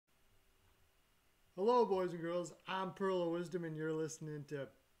Hello, boys and girls. I'm Pearl of Wisdom, and you're listening to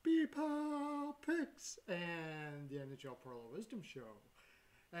B-Pow Picks and the NHL Pearl of Wisdom show.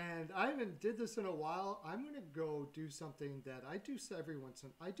 And I haven't did this in a while. I'm gonna go do something that I do every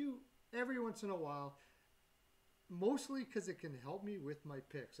once in a while, mostly because it can help me with my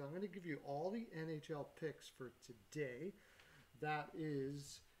picks. I'm gonna give you all the NHL picks for today. That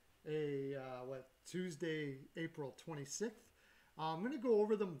is Tuesday, April 26th. I'm going to go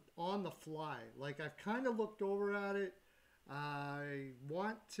over them on the fly. Like, I've kind of looked over at it. I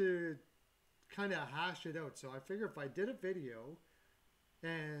want to kind of hash it out. So I figure if I did a video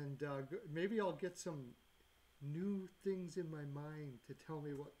and maybe I'll get some new things in my mind to tell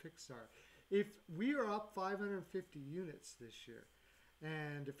me what picks are. If we are up 550 units this year,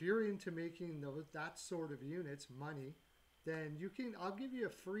 and if you're into making that sort of units, money, then I'll give you a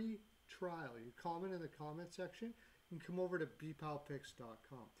free trial. You comment in the comment section and come over to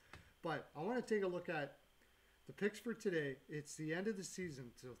bpowpicks.com. But I want to take a look at the picks for today. It's the end of the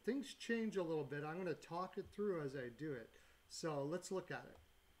season, so things change a little bit. I'm going to talk it through as I do it. So let's look at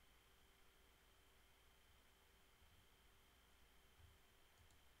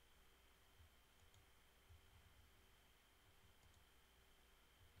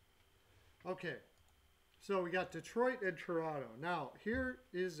it. Okay, so we got Detroit and Toronto. Now, here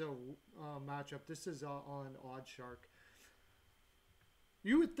is a matchup. This is on OddsShark.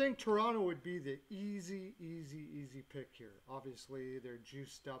 You would think Toronto would be the easy pick here. Obviously, they're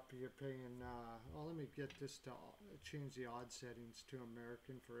juiced up. You're paying, let me get this to change the odds settings to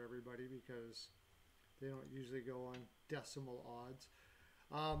American for everybody because they don't usually go on decimal odds.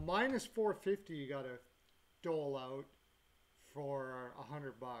 Minus 450, you got to dole out for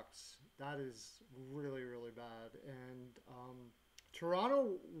 $100. That is really bad. And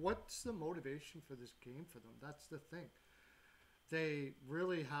Toronto, what's the motivation for this game for them? That's the thing. They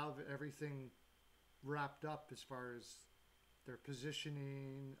really have everything wrapped up as far as their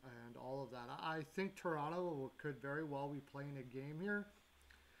positioning and all of that. I think Toronto could very well be playing a game here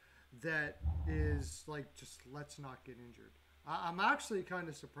that is like, just let's not get injured. I'm actually kind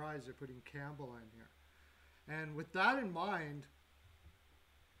of surprised they're putting Campbell in here. And with that in mind,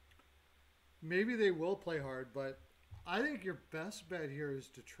 maybe they will play hard, but I think your best bet here is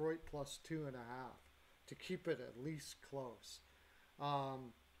Detroit plus 2.5 to keep it at least close.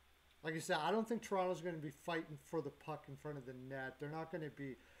 Like I said, I don't think Toronto's going to be fighting for the puck in front of the net. They're not going to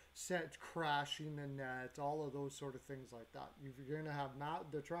be crashing the net, all of those sort of things like that. You're going to have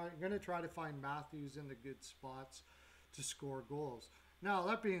going to try to find Matthews in the good spots to score goals. Now,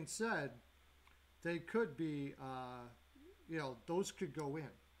 that being said, they could be, those could go in.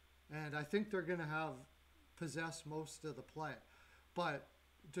 And I think they're going to possess most of the play. But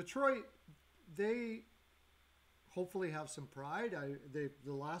Detroit, they hopefully have some pride.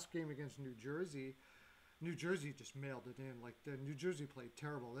 The last game against New Jersey just mailed it in. Like, the New Jersey played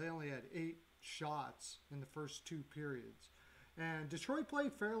terrible. They only had 8 shots in the first 2 periods. And Detroit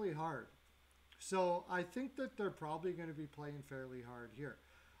played fairly hard. So I think that they're probably going to be playing fairly hard here.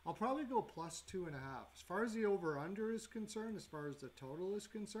 I'll probably go plus 2.5. As far as the over-under is concerned, as far as the total is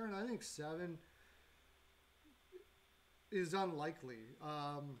concerned, I think 7 is unlikely.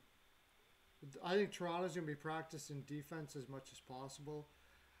 I think Toronto's going to be practicing defense as much as possible.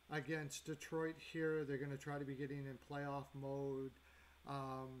 Against Detroit here, they're going to try to be getting in playoff mode,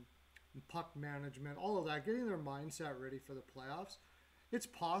 puck management, all of that, getting their mindset ready for the playoffs. It's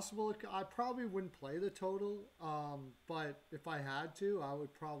possible. I probably wouldn't play the total, but if I had to, I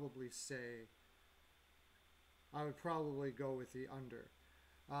would probably go with the under.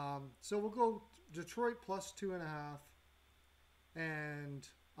 So we'll go Detroit plus 2.5 and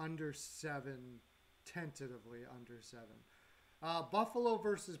under 7, tentatively under 7. Buffalo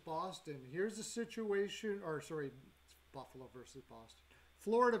versus Boston. Here's the situation, Buffalo versus Boston.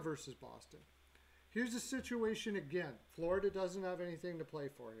 Florida versus Boston. Here's the situation again. Florida doesn't have anything to play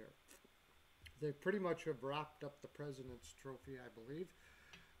for here. They pretty much have wrapped up the President's Trophy, I believe.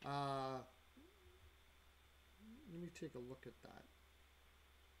 Let me take a look at that.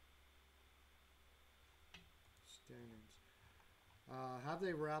 Standings. Have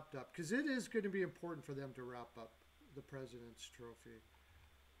they wrapped up? Because it is going to be important for them to wrap up the President's Trophy.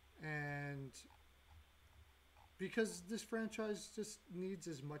 And because this franchise just needs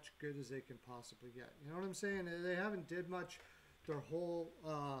as much good as they can possibly get. You know what I'm saying? They haven't did much their whole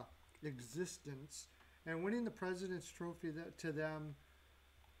existence. And winning the President's Trophy to them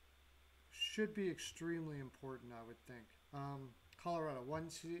should be extremely important, I would think. Colorado,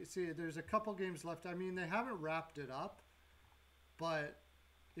 see, there's a couple games left. I mean, they haven't wrapped it up, but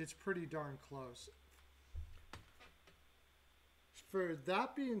it's pretty darn close. for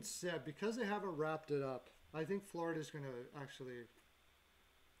that being said, because they haven't wrapped it up, I think Florida's going to actually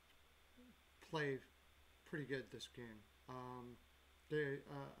play pretty good this game.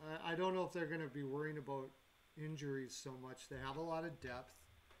 I don't know if they're going to be worrying about injuries so much. They have a lot of depth.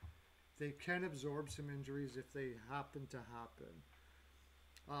 They can absorb some injuries if they happen to happen.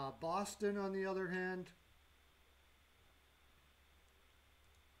 Boston, on the other hand,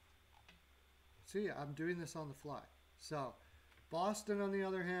 see, I'm doing this on the fly. So, Boston, on the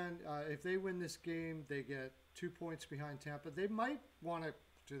other hand, if they win this game, they get 2 points behind Tampa. They might want to.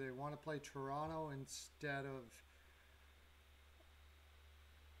 Do they want to play Toronto instead of?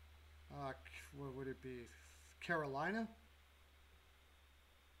 What would it be? Carolina?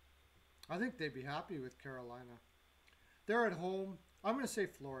 I think they'd be happy with Carolina. They're at home. I'm going to say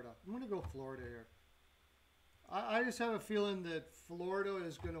Florida. I'm going to go Florida here. I just have a feeling that Florida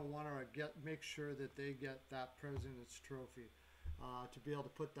is going to want to make sure that they get that President's Trophy to be able to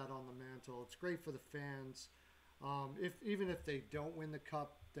put that on the mantle. It's great for the fans. Even if they don't win the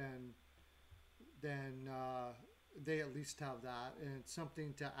cup, then they at least have that, and it's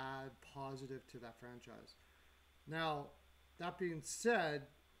something to add positive to that franchise. Now, that being said,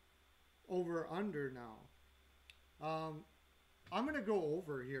 over under now. I'm going to go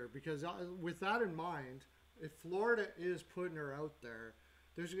over here because with that in mind, if Florida is putting her out there,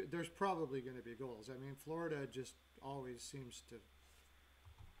 there's probably going to be goals. I mean, Florida just always seems to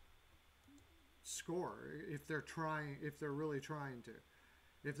score if they're really trying to.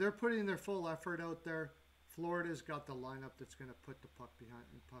 If they're putting their full effort out there, Florida's got the lineup that's going to put the puck in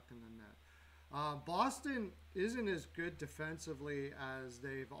the net. Boston isn't as good defensively as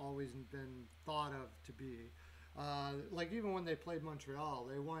they've always been thought of to be. Like even when they played Montreal,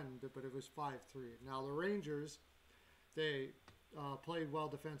 they won, but it was 5-3. Now the Rangers, they played well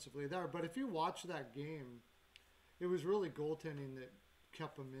defensively there. But if you watch that game, it was really goaltending that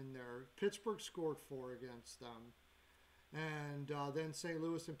kept them in there. Pittsburgh scored 4 against them. And then St.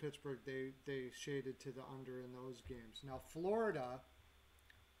 Louis and Pittsburgh, they shaded to the under in those games. Now Florida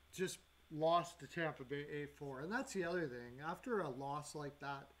just lost to Tampa Bay 8-4. And that's the other thing. After a loss like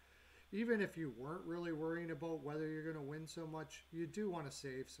that, even if you weren't really worrying about whether you're going to win so much, you do want to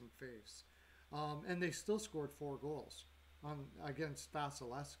save some face. And they still scored 4 goals against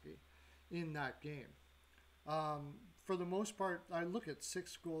Vasilevsky in that game. For the most part, I look at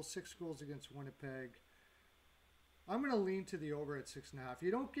 6 goals against Winnipeg. I'm going to lean to the over at 6.5.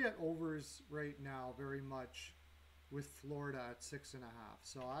 You don't get overs right now very much with Florida at 6.5.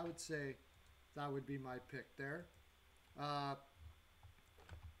 So I would say that would be my pick there.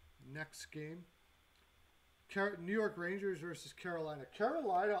 Next game, New York Rangers versus Carolina.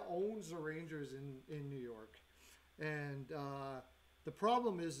 Carolina owns the Rangers in New York. And the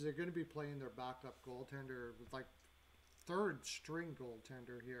problem is they're going to be playing their backup goaltender, like third string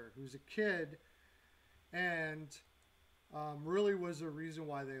goaltender here, who's a kid and really was the reason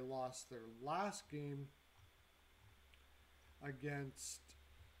why they lost their last game against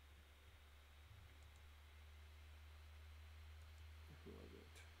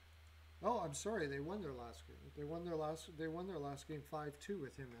Oh, I'm sorry. They won their last game. They won their last game 5-2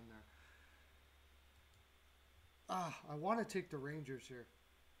 with him in there. I want to take the Rangers here.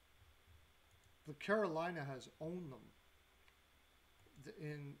 But Carolina has owned them.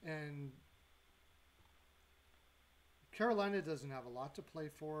 And Carolina doesn't have a lot to play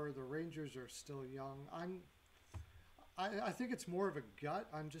for. The Rangers are still young. I think it's more of a gut.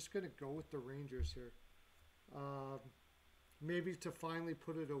 I'm just going to go with the Rangers here. Maybe to finally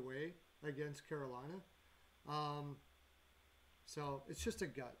put it away against Carolina. So it's just a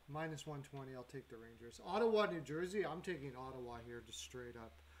gut. Minus 120, I'll take the Rangers. Ottawa, New Jersey, I'm taking Ottawa here just straight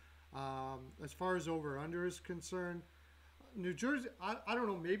up. As far as over-under is concerned, New Jersey, I don't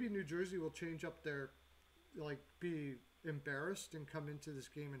know, maybe New Jersey will change up their, be embarrassed and come into this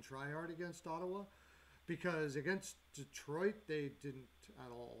game and try hard against Ottawa. Because against Detroit, they didn't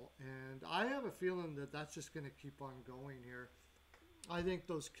at all. And I have a feeling that that's just going to keep on going here. I think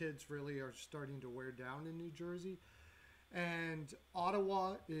those kids really are starting to wear down in New Jersey. And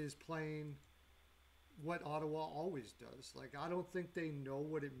Ottawa is playing what Ottawa always does. I don't think they know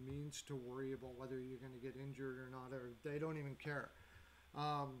what it means to worry about whether you're going to get injured or not, or they don't even care.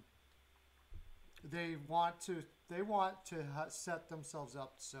 They want to set themselves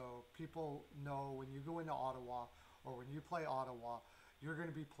up so people know when you go into Ottawa or when you play Ottawa, you're going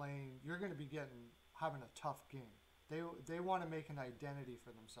to be having a tough game. They want to make an identity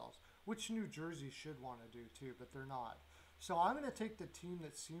for themselves, which New Jersey should want to do too, but they're not. So I'm going to take the team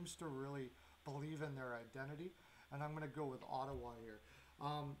that seems to really believe in their identity, and I'm going to go with Ottawa here.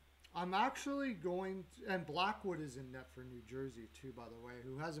 I'm actually going to, and Blackwood is in net for New Jersey too, by the way,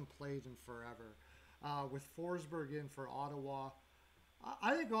 who hasn't played in forever. With Forsberg in for Ottawa.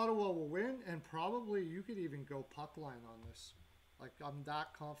 I think Ottawa will win, and probably you could even go puck line on this. Like, I'm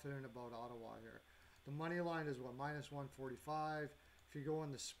that confident about Ottawa here. The money line is what, minus 145. If you go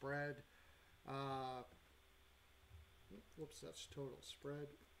on the spread, whoops, that's total spread.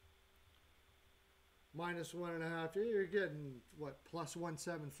 Minus 1.5, you're getting what, plus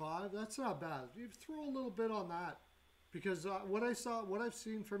 175. That's not bad. You throw a little bit on that, because what I've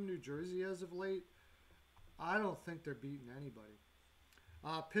seen from New Jersey as of late, I don't think they're beating anybody.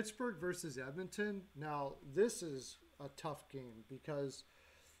 Pittsburgh versus Edmonton. Now this is a tough game because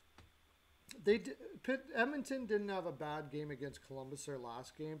Edmonton didn't have a bad game against Columbus their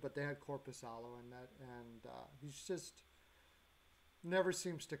last game, but they had Corpus Allo in that, and he's just never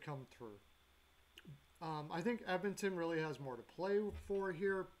seems to come through. I think Edmonton really has more to play for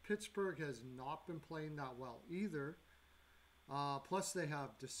here. Pittsburgh has not been playing that well either. Plus, they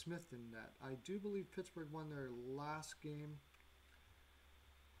have DeSmith in net. I do believe Pittsburgh won their last game.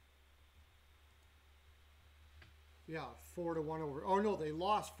 Yeah, 4-1 over. Oh no, they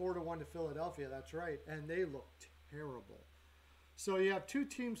lost 4-1 to Philadelphia. That's right, and they looked terrible. So you have two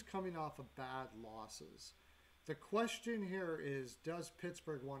teams coming off of bad losses. The question here is, does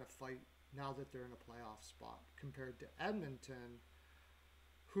Pittsburgh want to fight now that they're in a playoff spot compared to Edmonton,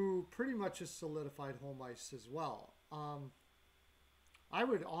 who pretty much has solidified home ice as well? I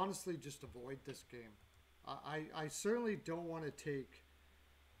would honestly just avoid this game. I certainly don't want to take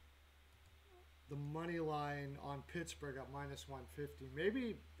the money line on Pittsburgh at minus 150.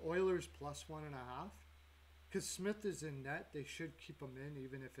 Maybe Oilers plus 1.5. Because Smith is in net, they should keep him in,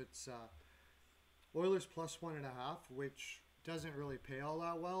 even if it's Oilers plus 1.5, which doesn't really pay all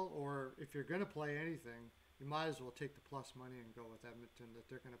that well. Or if you're going to play anything, you might as well take the plus money and go with Edmonton, that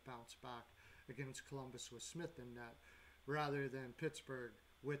they're going to bounce back against Columbus with Smith in net, rather than Pittsburgh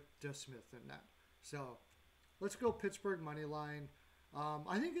with DeSmith in net. So let's go Pittsburgh money line.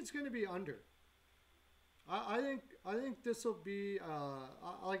 I think it's going to be under. I think this will be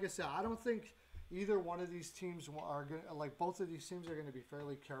like I said. I don't think either one of these teams are going to, like, both of these teams are going to be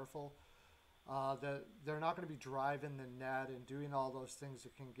fairly careful. That they're not going to be driving the net and doing all those things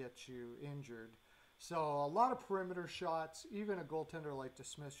that can get you injured. So a lot of perimeter shots. Even a goaltender like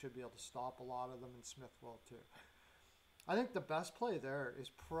DeSmith should be able to stop a lot of them, and Smith will too. I think the best play there is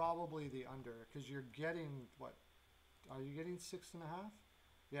probably the under, because you're getting, what, are you getting 6.5?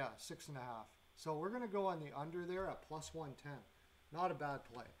 Yeah, 6.5. So we're going to go on the under there at plus 110. Not a bad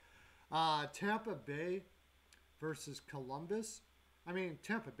play. Tampa Bay versus Columbus. I mean,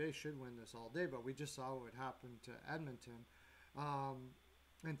 Tampa Bay should win this all day, but we just saw what happened to Edmonton.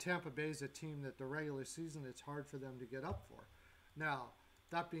 And Tampa Bay is a team that the regular season, it's hard for them to get up for. Now,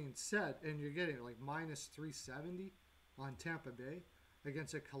 that being said, and you're getting like minus 370 on Tampa Bay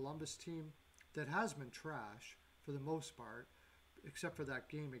against a Columbus team that has been trash for the most part, except for that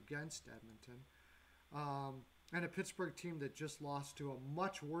game against Edmonton. And a Pittsburgh team that just lost to a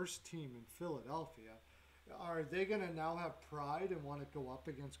much worse team in Philadelphia. Are they going to now have pride and want to go up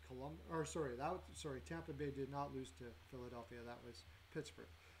against Columbus? Or sorry, Tampa Bay did not lose to Philadelphia. That was Pittsburgh.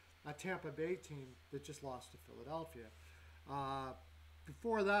 A Tampa Bay team that just lost to Philadelphia.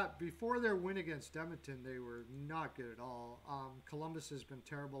 Before that, before their win against Edmonton, they were not good at all. Columbus has been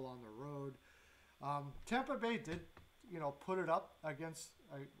terrible on the road. Tampa Bay did, put it up against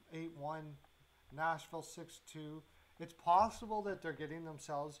 8-1, Nashville 6-2. It's possible that they're getting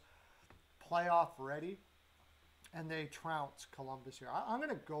themselves playoff ready, and they trounce Columbus here. I'm going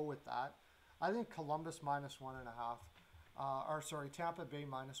to go with that. I think Columbus minus 1.5, Tampa Bay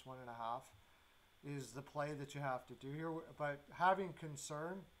minus 1.5 is the play that you have to do here. But having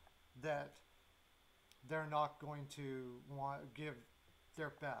concern that they're not going to want to give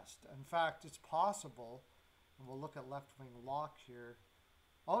their best. In fact, it's possible, and we'll look at left wing lock here.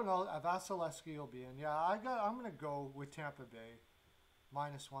 Oh no, Vasilevsky will be in. Yeah, I'm going to go with Tampa Bay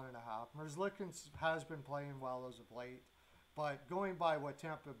minus 1.5. Merzlikins has been playing well as of late, but going by what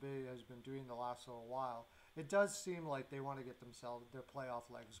Tampa Bay has been doing the last little while, it does seem like they want to get themselves their playoff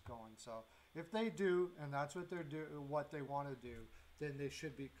legs going. So if they do, and that's what what they want to do, then they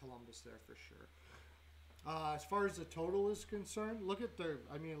should beat Columbus there for sure. As far as the total is concerned, look at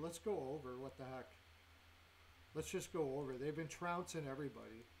let's go over. What the heck? Let's just go over. They've been trouncing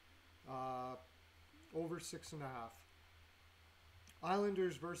everybody. Over 6.5.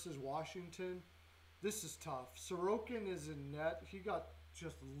 Islanders versus Washington. This is tough. Sorokin is in net. He got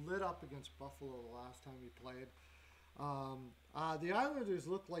just lit up against Buffalo the last time he played. The Islanders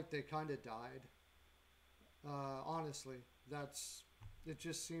look like they kind of died. Honestly, that's it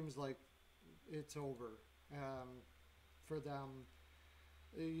just seems like it's over for them.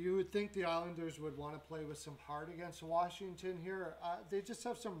 You would think the Islanders would want to play with some heart against Washington here. They just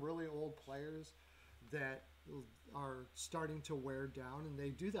have some really old players that are starting to wear down, and they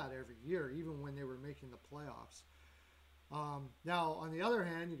do that every year, even when they were making the playoffs. Now, on the other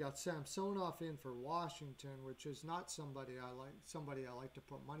hand, you got Samsonov in for Washington, which is not somebody I like. Somebody I like to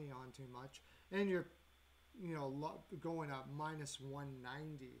put money on too much. And you're, going up minus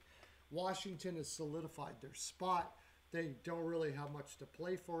 190. Washington has solidified their spot. They don't really have much to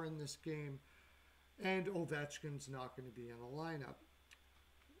play for in this game, and Ovechkin's not going to be in the lineup.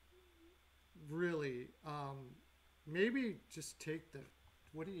 Really, maybe just take the.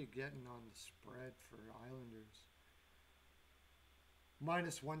 What are you getting on the spread for Islanders?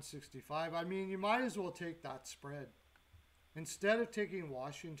 Minus 165. I mean, you might as well take that spread instead of taking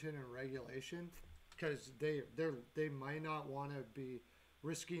Washington in regulation, because they might not want to be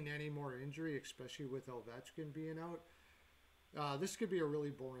risking any more injury, especially with Ovechkin being out. This could be a really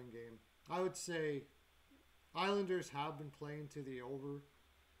boring game. I would say Islanders have been playing to the over,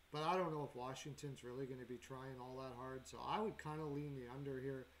 but I don't know if Washington's really going to be trying all that hard. So I would kind of lean the under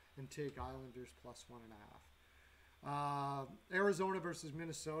here and take Islanders plus 1.5. Arizona versus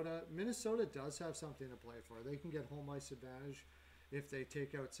Minnesota. Minnesota does have something to play for. They can get home ice advantage if they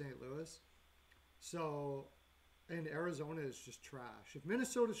take out St. Louis. So, and Arizona is just trash. If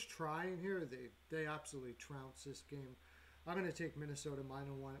Minnesota's trying here, they absolutely trounce this game. I'm going to take Minnesota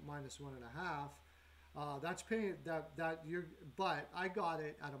minus 1.5. That's paying but I got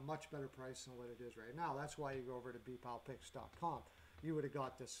it at a much better price than what it is right now. That's why you go over to bpalpicks.com. You would have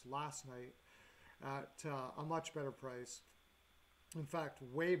got this last night at a much better price. In fact,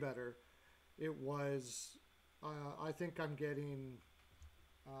 way better. It was, I think I'm getting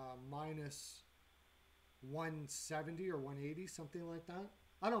minus 170 or 180, something like that.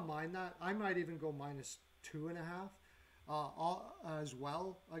 I don't mind that. I might even go minus 2.5 as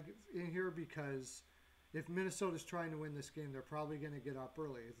well in here, because if Minnesota's trying to win this game, they're probably going to get up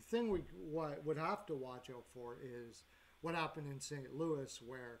early. The thing we would have to watch out for is what happened in St. Louis,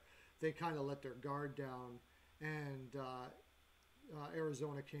 where they kind of let their guard down and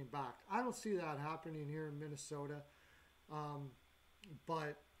Arizona came back. I don't see that happening here in Minnesota,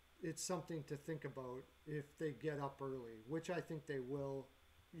 but it's something to think about if they get up early, which I think they will.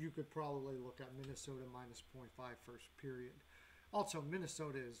 You could probably look at Minnesota minus 0.5 first period. Also,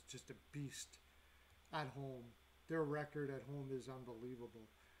 Minnesota is just a beast at home. Their record at home is unbelievable.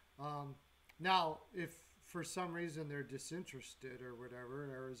 Now, if for some reason they're disinterested or whatever,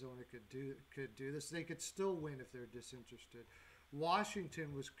 Arizona could do this. They could still win if they're disinterested.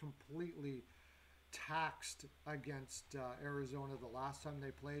 Washington was completely taxed against Arizona the last time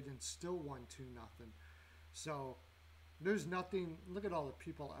they played and still won 2-0. So there's nothing. Look at all the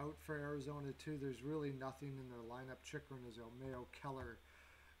people out for Arizona too. There's really nothing in their lineup. Chikrin is out, Mayo, Keller.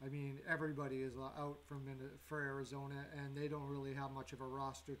 I mean, everybody is out for Arizona, and they don't really have much of a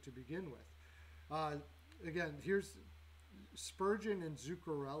roster to begin with. Again, here's Spurgeon and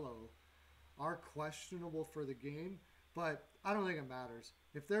Zuccarello are questionable for the game, but I don't think it matters.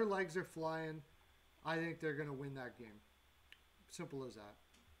 If their legs are flying, I think they're going to win that game. Simple as that.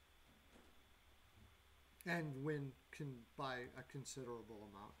 And win by a considerable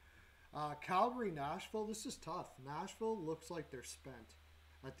amount. Calgary, Nashville, this is tough. Nashville looks like they're spent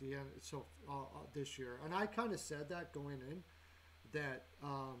at the end this year. And I kind of said that going in, that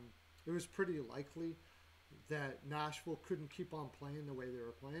it was pretty likely that Nashville couldn't keep on playing the way they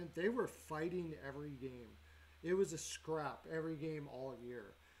were playing. They were fighting every game. It was a scrap every game all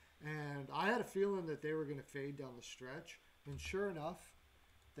year. And I had a feeling that they were going to fade down the stretch. And sure enough,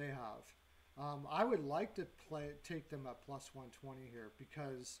 they have. I would like to take them at plus 120 here,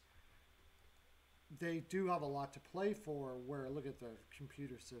 because they do have a lot to play for, where, look at the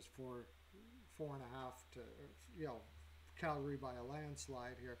computer says 4.5 to, Calgary by a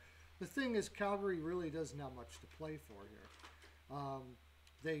landslide here. The thing is, Calgary really doesn't have much to play for here.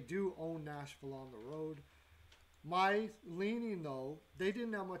 They do own Nashville on the road. My leaning, though, they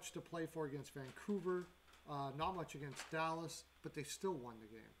didn't have much to play for against Vancouver, not much against Dallas, but they still won the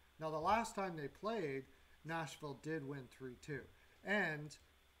game. Now, the last time they played, Nashville did win 3-2. And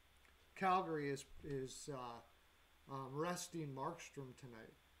Calgary is resting Markstrom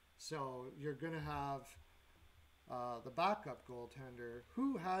tonight. So you're going to have the backup goaltender,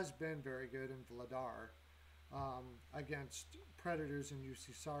 who has been very good in Vladar, against Predators and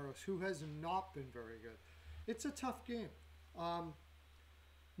UC Saros, who has not been very good. It's a tough game.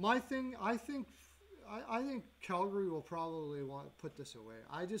 I think Calgary will probably want to put this away.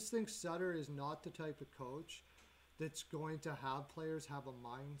 I just think Sutter is not the type of coach that's going to have players have a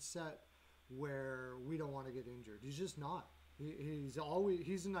mindset where we don't want to get injured. He's just not.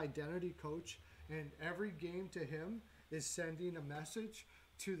 He's an identity coach, and every game to him is sending a message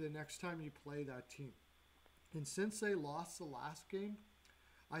to the next time you play that team. And since they lost the last game,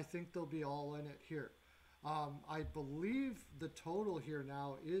 I think they'll be all in it here. I believe the total here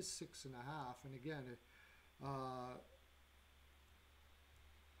now is 6.5. And again,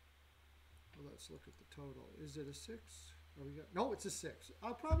 let's look at the total. Is it a 6? No, it's a 6.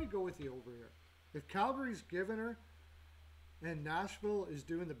 I'll probably go with the over here. If Calgary's giving her and Nashville is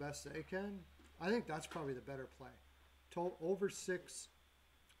doing the best they can, I think that's probably the better play. Over 6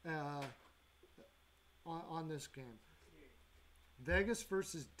 on this game. Vegas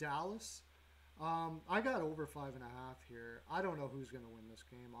versus Dallas. I got over 5.5 here. I don't know who's going to win this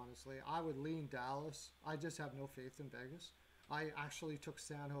game, honestly. I would lean Dallas. I just have no faith in Vegas. I actually took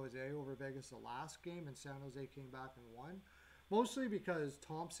San Jose over Vegas the last game, and San Jose came back and won. Mostly because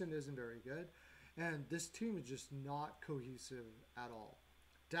Thompson isn't very good, and this team is just not cohesive at all.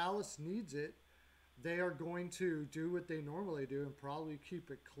 Dallas needs it. They are going to do what they normally do and probably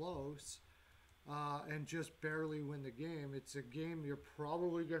keep it close and just barely win the game. It's a game you're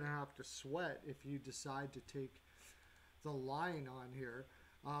probably going to have to sweat if you decide to take the line on here.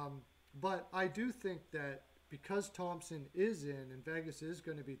 But I do think that because Thompson is in and Vegas is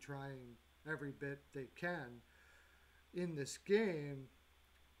going to be trying every bit they can in this game,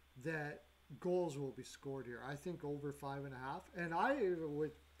 that goals will be scored here. I think over 5.5. And I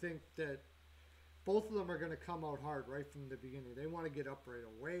would think that both of them are going to come out hard right from the beginning. They want to get up right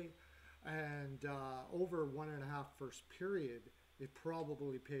away. And over 1.5 first period, it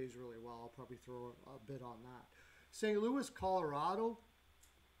probably pays really well. I'll probably throw a bit on that. St. Louis, Colorado.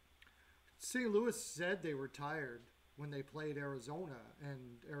 St. Louis said they were tired when they played Arizona,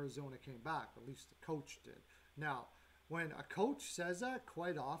 and Arizona came back. At least the coach did. Now, when a coach says that,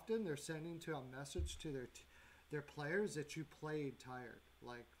 quite often they're sending to a message to their players that you played tired.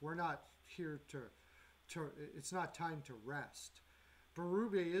 Like, we're not here to it's not time to rest.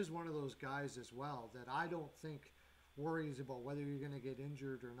 Berube is one of those guys as well that I don't think worries about whether you're going to get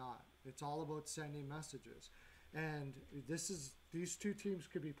injured or not. It's all about sending messages. And these two teams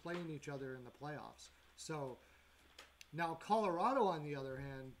could be playing each other in the playoffs. So now Colorado, on the other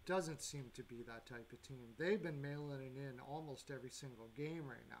hand, doesn't seem to be that type of team. They've been mailing it in almost every single game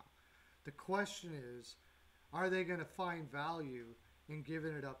right now. The question is, are they going to find value in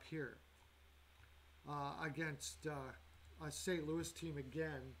giving it up here against a St. Louis team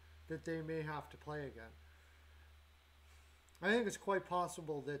again that they may have to play again? I think it's quite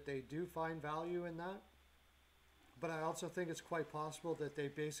possible that they do find value in that. But I also think it's quite possible that they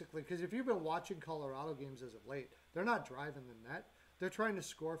basically, because if you've been watching Colorado games as of late, they're not driving the net. They're trying to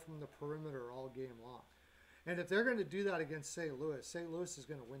score from the perimeter all game long. And if they're going to do that against St. Louis is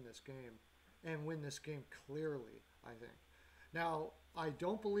going to win this game, and win this game clearly, I think. Now, I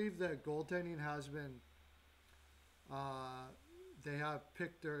don't believe that goaltending has been, they have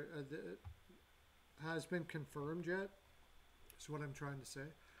picked their, has been confirmed yet, is what I'm trying to say.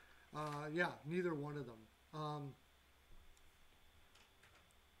 Yeah, neither one of them.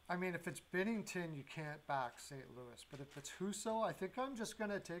 I mean, if it's Binnington, you can't back St. Louis. But if it's Husso, I think I'm just going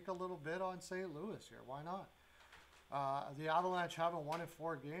to take a little bit on St. Louis here. Why not? The Avalanche haven't won in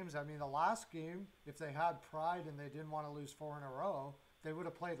 4 games. I mean, the last game, if they had pride and they didn't want to lose 4 in a row, they would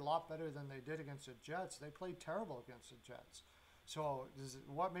have played a lot better than they did against the Jets. They played terrible against the Jets. So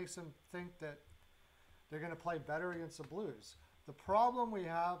what makes them think that they're going to play better against the Blues? The problem we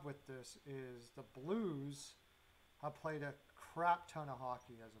have with this is the Blues have played a crap ton of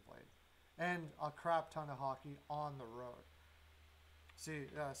hockey as of late, and a crap ton of hockey on the road. See,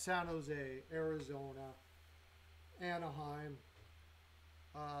 San Jose, Arizona, Anaheim.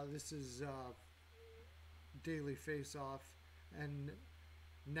 This is daily face-off, and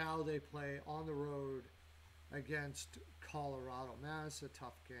now they play on the road against Colorado. Man, it's a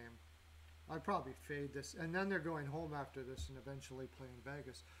tough game. I'd probably fade this, and then they're going home after this and eventually playing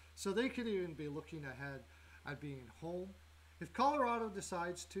Vegas. So they could even be looking ahead at being home. If Colorado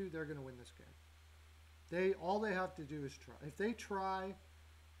decides to, they're going to win this game. All they have to do is try. If they try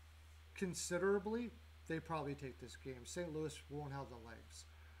considerably, they probably take this game. St. Louis won't have the legs.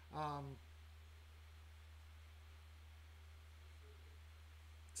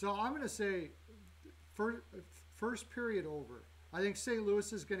 So I'm going to say first period over. I think St.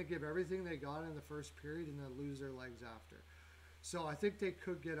 Louis is going to give everything they got in the first period and then lose their legs after. So I think they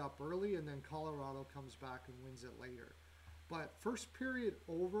could get up early, and then Colorado comes back and wins it later. But first period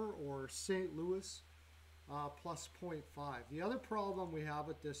over, or St. Louis plus 0.5. The other problem we have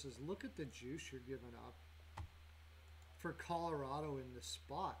with this is look at the juice you're giving up. for Colorado in this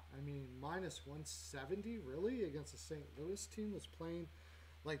spot. I mean, minus 170, really, against a St. Louis team that's playing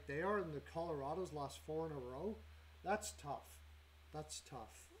like they are, and the Colorado's lost 4 in a row. That's tough. That's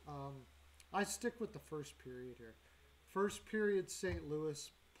tough. I stick with the first period here. First period, St.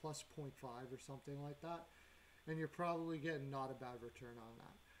 Louis plus 0.5 or something like that. And you're probably getting not a bad return on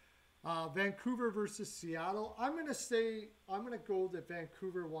that. Vancouver versus Seattle. I'm going to go that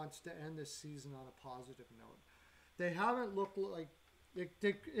Vancouver wants to end this season on a positive note. They haven't looked like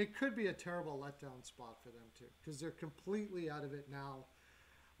it could be a terrible letdown spot for them too, because they're completely out of it now.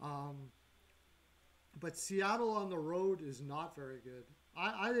 But Seattle on the road is not very good.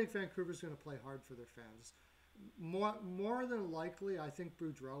 I think Vancouver's going to play hard for their fans. More than likely, I think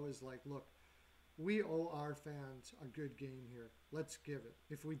Boudreau is like, look, we owe our fans a good game here. Let's give it.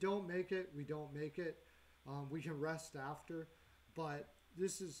 If we don't make it, we don't make it. We can rest after. But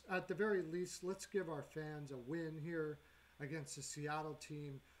this is, at the very least, let's give our fans a win here against the Seattle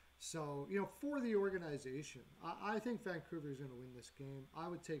team. So, for the organization, I think Vancouver is going to win this game. I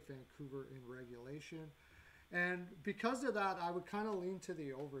would take Vancouver in regulation. And because of that, I would kind of lean to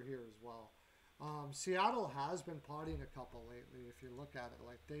the over here as well. Seattle has been potting a couple lately, if you look at it.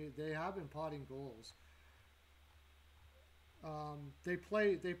 Like, they have been potting goals. They've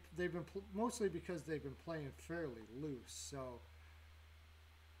been mostly because they've been playing fairly loose. So,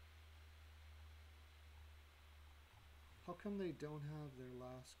 how come they don't have their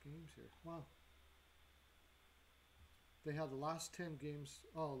last games here? Wow. They have the last 10 games.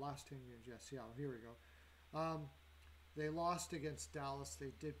 Oh, last 10 games. Yes, Seattle. Here we go. They lost against Dallas.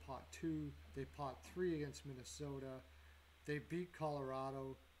 They did pot 2. They pot 3 against Minnesota. They beat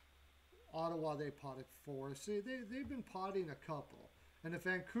Colorado. Ottawa, they potted 4. See, they've been potting a couple. And if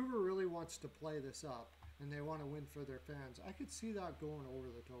Vancouver really wants to play this up and they want to win for their fans, I could see that going over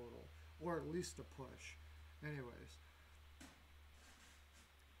the total, or at least a push. Anyways.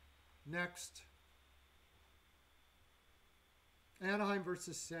 Next, Anaheim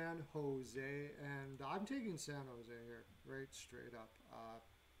versus San Jose, and I'm taking San Jose here, right straight up.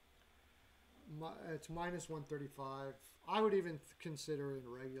 It's minus 135. I would even consider it in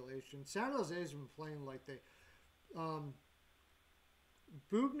regulation. San Jose's been playing like they...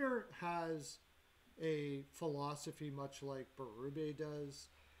 Bugner has a philosophy much like Berube does,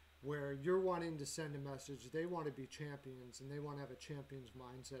 where you're wanting to send a message. They want to be champions, and they want to have a champion's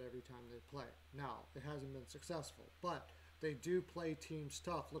mindset every time they play. Now, it hasn't been successful, but they do play teams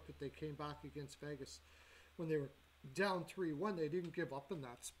tough. Look, they came back against Vegas when they were down 3-1. They didn't give up in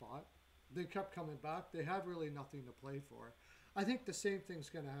that spot. They kept coming back. They have really nothing to play for. I think the same thing's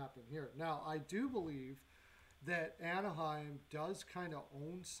going to happen here. Now, I do believe that Anaheim does kind of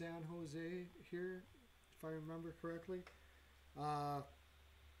own San Jose here, if I remember correctly. 5-1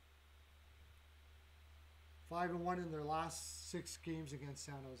 in their last 6 games against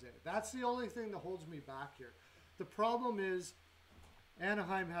San Jose. That's the only thing that holds me back here. The problem is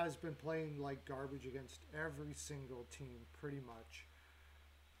Anaheim has been playing like garbage against every single team pretty much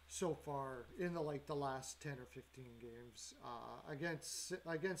so far in the last 10 or 15 games.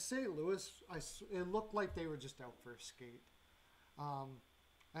 Against St. Louis, it looked like they were just out for a skate.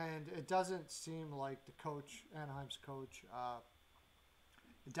 And it doesn't seem like the coach, Anaheim's coach,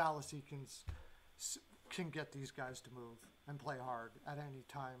 Dallas Eakins, can get these guys to move and play hard at any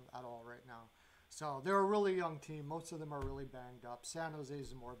time at all right now. So they're a really young team. Most of them are really banged up. San Jose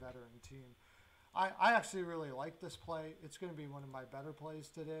is a more veteran team. I actually really like this play. It's going to be one of my better plays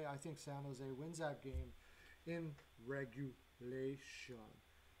today. I think San Jose wins that game in regulation.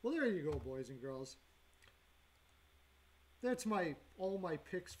 Well, there you go, boys and girls. That's all my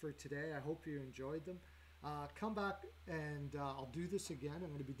picks for today. I hope you enjoyed them. Come back and I'll do this again. I'm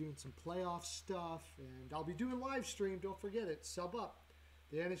going to be doing some playoff stuff, and I'll be doing live stream. Don't forget it. Sub up.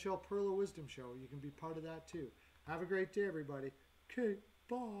 The NHL Pearl of Wisdom Show. You can be part of that too. Have a great day, everybody. Okay,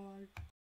 bye.